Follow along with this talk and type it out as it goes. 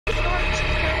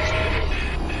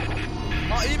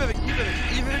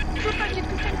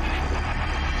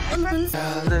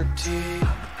Reality.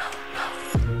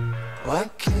 Why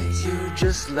can't you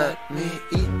just let me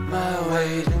eat my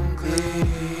weight in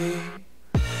glee?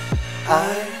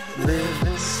 I live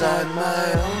inside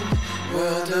my own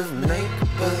world of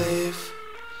make-believe.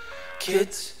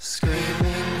 Kids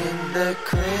screaming in their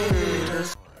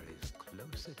cradles.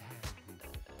 Close at hand.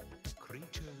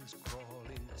 Creatures crawl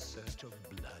in search of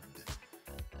blood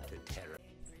to terror.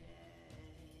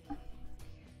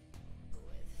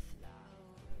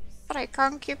 But I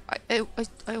can't keep.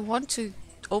 I want to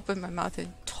open my mouth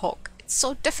and talk. It's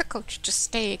so difficult to just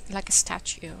stay like a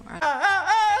statue.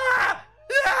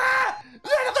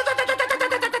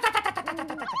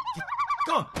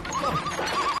 Go on.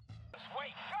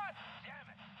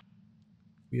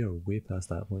 We are way past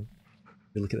that point.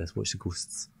 Hey, look at this. Watch the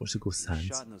ghosts. Watch the ghosts' hands.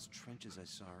 Shot in those trenches I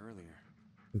saw earlier.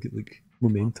 Look at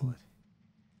momentum.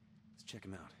 Let's check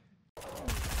him out.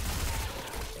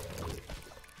 Leave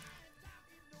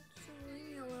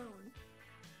me alone.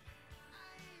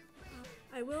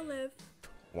 I will live.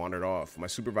 Wandered off. My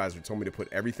supervisor told me to put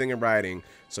everything in writing,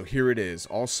 so here it is.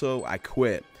 Also, I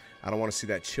quit. I don't want to see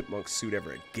that chipmunk suit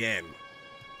ever again.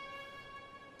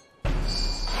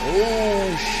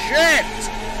 Oh, shit!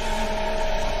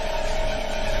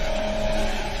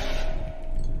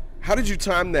 How did you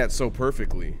time that so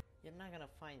perfectly? You're not gonna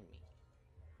find me.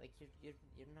 Like, you're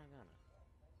not gonna.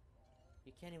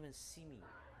 You can't even see me.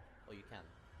 Oh, you can.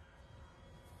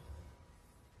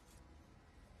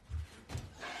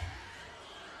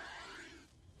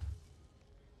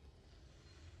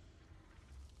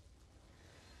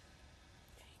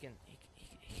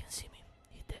 He can see me.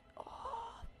 He did. Oh.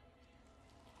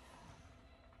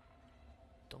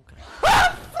 Don't cry.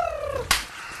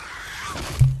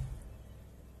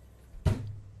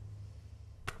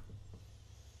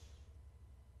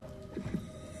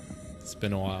 It's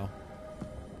been a while.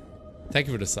 Thank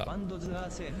you for the sub.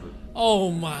 Oh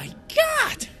my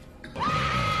god!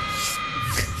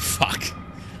 Fuck.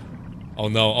 Oh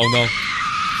no, oh no.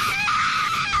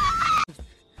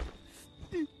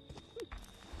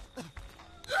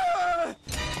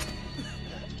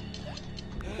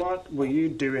 What were you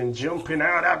doing jumping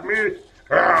out at me?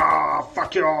 Ah,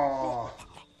 fuck you all!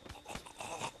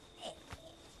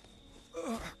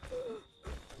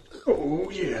 Oh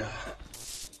yeah.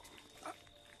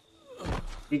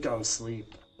 He gone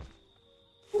sleep.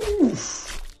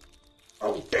 Oof.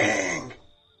 Oh dang.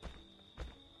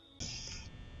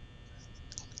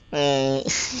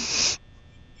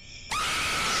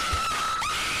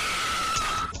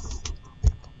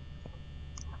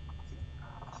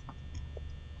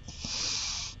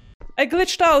 I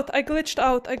glitched out, I glitched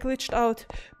out, I glitched out.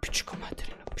 Pičko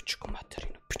materino, pičko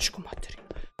materino, pičko materino,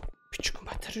 pičko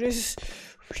materino.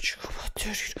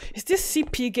 Is this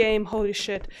CP game? Holy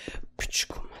shit.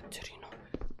 Pičko materino,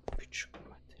 pičko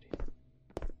materino.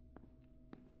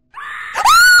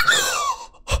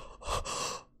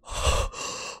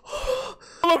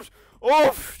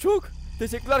 Of çok.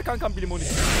 Teşekkürler kankam bilim onu.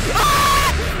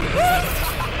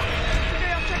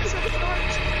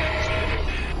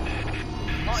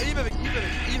 İyi bebek, iyi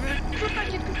bebek, iyi bebek.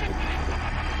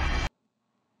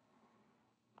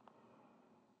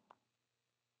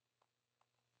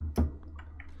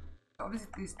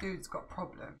 Obviously this dude's got a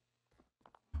problem.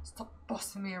 Stop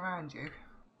bossing me around, you.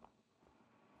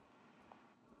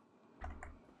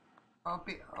 Oh,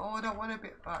 I don't want to be.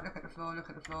 Right, look at the floor, look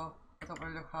at the floor. I don't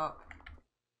want to look up.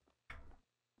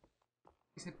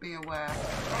 He said be aware.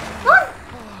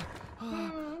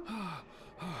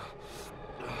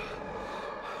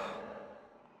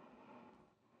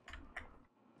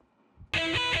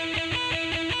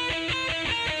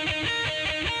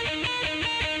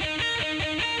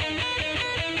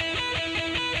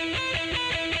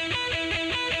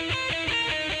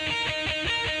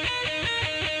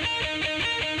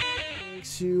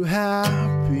 You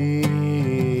happy,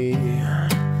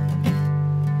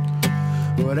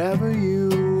 whatever you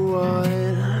want.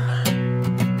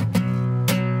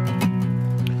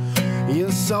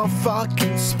 You're so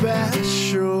fucking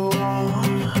special.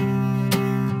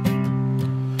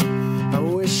 I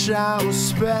wish I was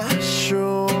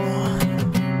special.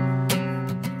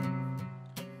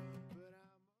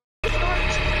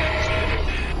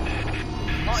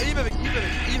 İyi bebek, iyi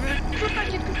bebek, iyi bebek.